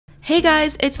Hey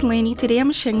guys, it's Lainey. Today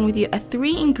I'm sharing with you a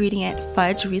 3-ingredient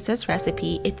fudge Reese's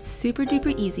recipe. It's super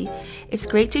duper easy. It's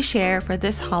great to share for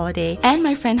this holiday. And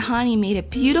my friend Hani made a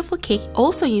beautiful cake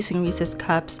also using Reese's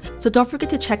cups. So don't forget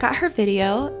to check out her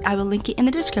video. I will link it in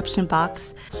the description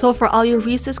box. So for all your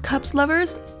Reese's cups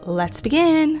lovers, let's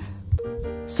begin.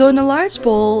 So in a large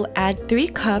bowl, add 3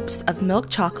 cups of milk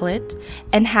chocolate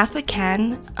and half a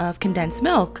can of condensed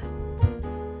milk.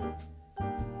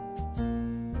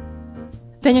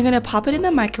 Then you're going to pop it in the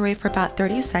microwave for about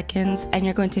 30 seconds and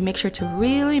you're going to make sure to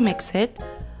really mix it.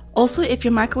 Also, if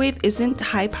your microwave isn't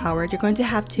high powered, you're going to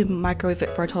have to microwave it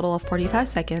for a total of 45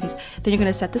 seconds. Then you're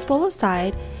going to set this bowl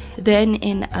aside. Then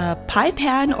in a pie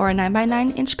pan or a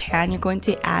 9x9 inch pan, you're going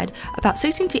to add about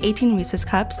 16 to 18 Reese's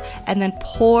cups and then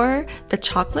pour the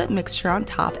chocolate mixture on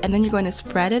top, and then you're going to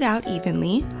spread it out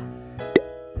evenly.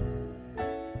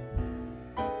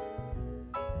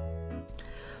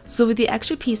 So with the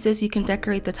extra pieces, you can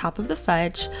decorate the top of the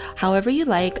fudge however you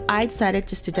like. I decided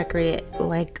just to decorate it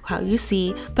like how you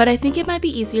see, but I think it might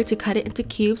be easier to cut it into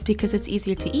cubes because it's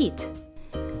easier to eat.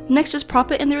 Next, just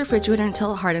prop it in the refrigerator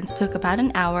until it hardens. It took about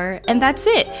an hour, and that's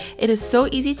it. It is so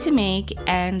easy to make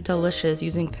and delicious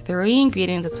using 3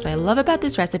 ingredients. That's what I love about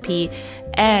this recipe,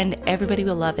 and everybody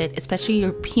will love it, especially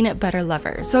your peanut butter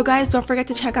lovers. So guys, don't forget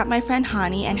to check out my friend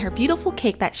Hani and her beautiful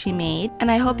cake that she made. And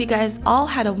I hope you guys all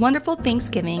had a wonderful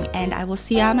Thanksgiving, and I will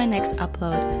see you on my next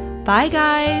upload. Bye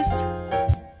guys!